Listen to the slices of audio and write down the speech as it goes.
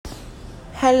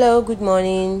Hello, good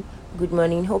morning. Good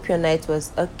morning. Hope your night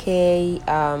was okay.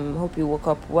 Hope you woke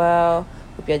up well.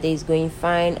 Hope your day is going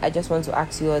fine. I just want to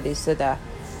ask you all this so that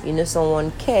you know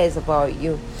someone cares about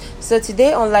you. So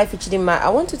today on Life with Chidima, I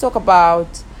want to talk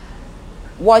about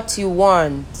what you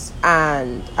want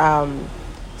and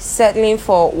settling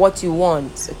for what you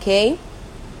want. Okay.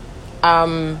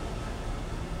 In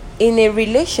a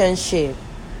relationship,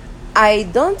 I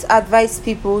don't advise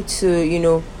people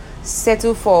to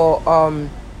settle for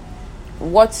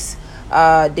what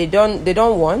they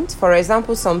don't want. For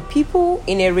example, some people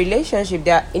in a relationship,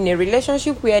 they are in a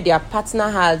relationship where their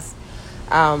partner has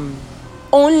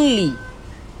only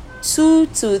 2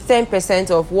 to 10%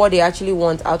 of what they actually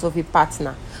want out of a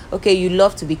partner. Okay, you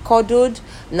love to be cuddled.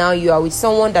 Now you are with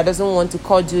someone that doesn't want to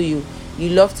cuddle you. You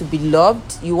love to be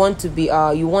loved. You want to be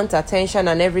you want attention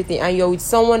and everything, and you're with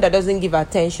someone that doesn't give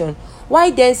attention. Why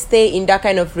then stay in that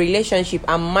kind of relationship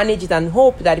and manage it and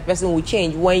hope that the person will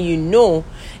change when you know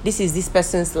this is this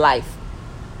person's life?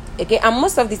 Okay, and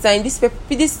most of the time this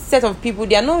set of people,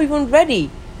 they are not even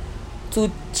ready to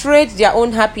trade their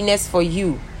own happiness for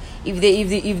you. If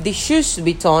the shoes should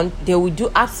be turned, they will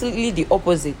do absolutely the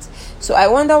opposite. So I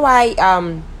wonder why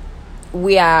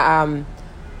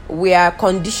we are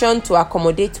conditioned to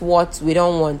accommodate what we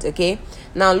don't want. Okay,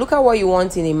 now look at what you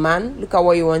want in a man. Look at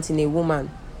what you want in a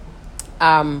woman.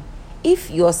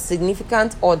 If your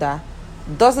significant other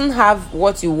doesn't have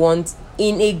what you want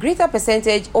in a greater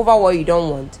percentage over what you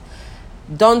don't want,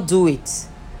 don't do it.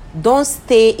 Don't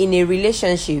stay in a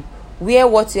relationship where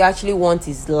what you actually want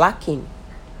is lacking.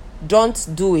 Don't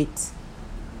do it.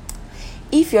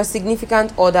 If your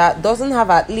significant other doesn't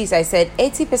have, at least I said,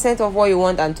 80% of what you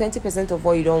want and 20% of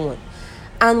what you don't want,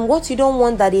 and what you don't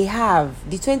want that they have,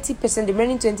 the 20%, the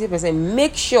remaining 20%,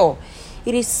 make sure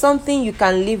it is something you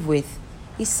can live with.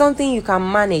 It's something you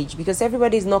can manage, because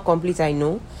everybody is not complete, I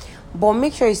know, but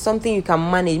make sure it's something you can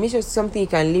manage. Make sure it's something you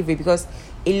can live with, because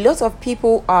a lot of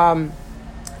people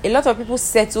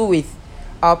settle with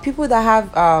people that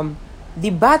have the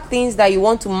bad things that you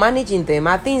want to manage in them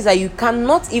are things that you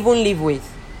cannot even live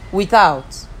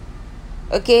without.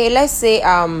 Okay, let's say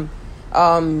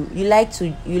you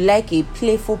like a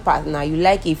playful partner, you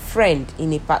like a friend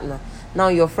in a partner. Now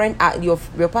your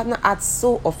partner acts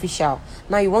so official.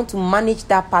 Now you want to manage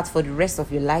that part for the rest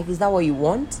of your life. Is that what you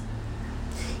want?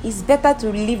 It's better to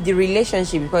leave the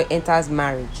relationship before it enters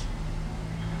marriage.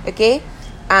 Okay,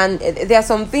 and there are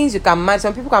some things you can manage.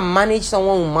 Some people can manage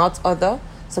someone who mouth other.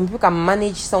 Some people can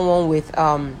manage someone with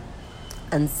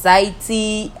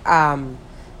anxiety,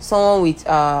 someone with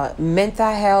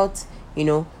mental health.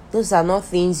 Those are not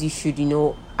things you should,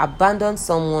 abandon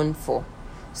someone for.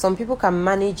 Some people can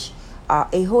manage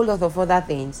a whole lot of other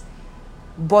things.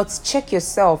 But check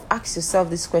yourself. Ask yourself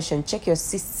this question. Check your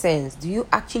sixth sense. Do you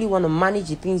actually want to manage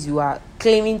the things you are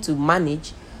claiming to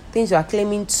manage? Things you are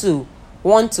claiming to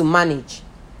want to manage?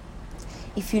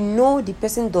 If you know the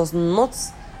person does not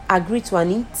agree to an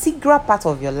integral part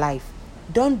of your life,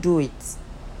 don't do it.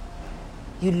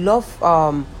 You love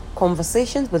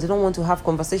conversations, but you don't want to have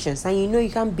conversations, and you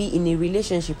can't be in a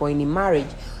relationship or in a marriage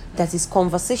that is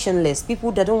conversationless,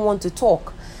 people that don't want to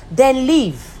talk, then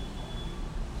leave.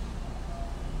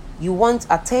 You want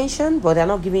attention, but they're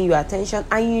not giving you attention,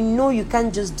 and you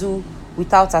can't just do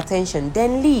without attention,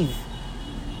 then leave.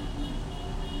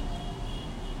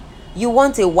 You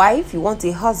want a wife, you want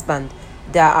a husband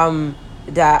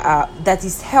that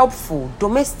is helpful,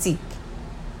 domestic,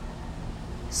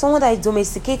 someone that is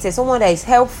domesticated, someone that is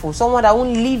helpful, someone that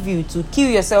won't leave you to kill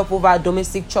yourself over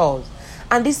domestic chores,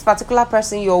 and this particular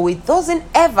person you're with doesn't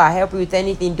ever help you with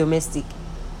anything domestic,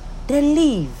 then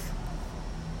leave.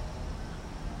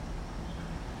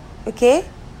 Okay,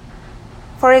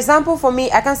 for example, for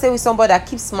me, I can't stay with somebody that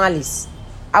keeps malice.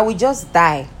 I will just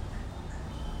die.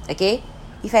 Okay,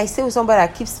 if I stay with somebody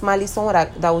that keeps malice, someone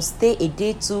that will stay a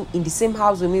day too in the same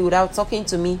house with me without talking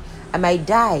to me, I might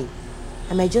die.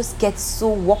 I might just get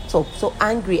so worked up, so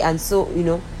angry, and so,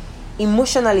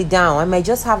 emotionally down. I might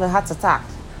just have a heart attack.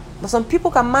 But some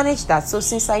people can manage that. So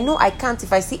since I know I can't,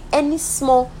 if I see any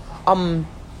small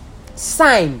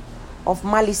sign of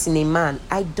malice in a man,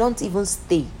 I don't even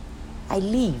stay. I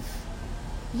leave.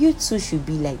 You too should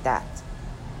be like that.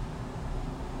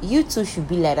 You too should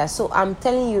be like that. So I'm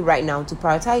telling you right now to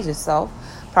prioritize yourself,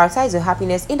 prioritize your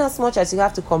happiness, in as much as you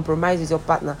have to compromise with your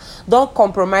partner. Don't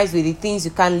compromise with the things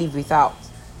you can't live without.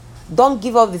 Don't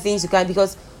give up the things you can,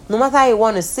 because no matter how you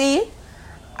want to say it,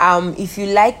 if you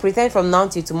like, pretend from now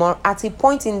till tomorrow, at a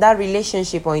point in that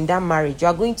relationship or in that marriage, you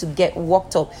are going to get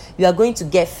worked up. You are going to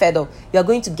get fed up. You are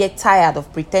going to get tired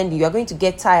of pretending. You are going to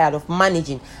get tired of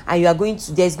managing, and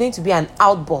there's going to be an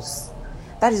outburst.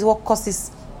 That is what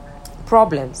causes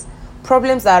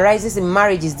problems that arises in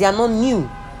marriages. They are not new.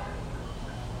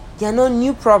 They are not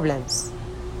new problems.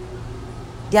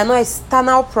 They are not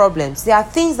external problems. They are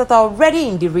things that are already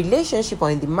in the relationship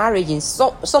or in the marriage in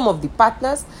some of the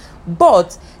partners,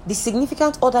 but the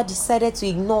significant other decided to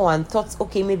ignore and thought,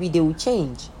 okay, maybe they will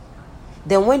change.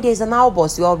 Then when there's an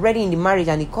outburst, you're already in the marriage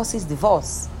and it causes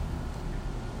divorce.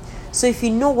 So if you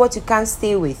know what you can't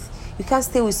stay with, you can't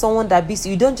stay with someone that beats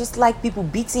you. You don't just like people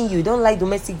beating you. You don't like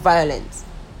domestic violence.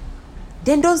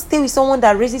 Then don't stay with someone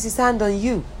that raises his hand on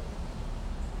you.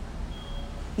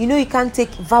 You know you can't take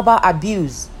verbal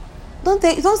abuse. Don't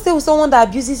stay with someone that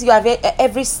abuses you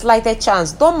every slighted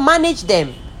chance. Don't manage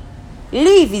them.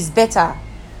 Leave is better.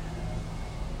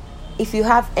 If you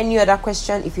have any other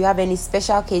question, if you have any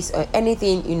special case or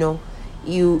anything,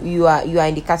 you are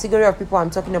in the category of people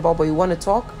I'm talking about, but you want to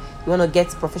talk, you want to get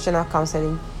professional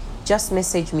counseling, just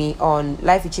message me on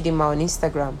Life with Chidinma on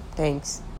Instagram. Thanks.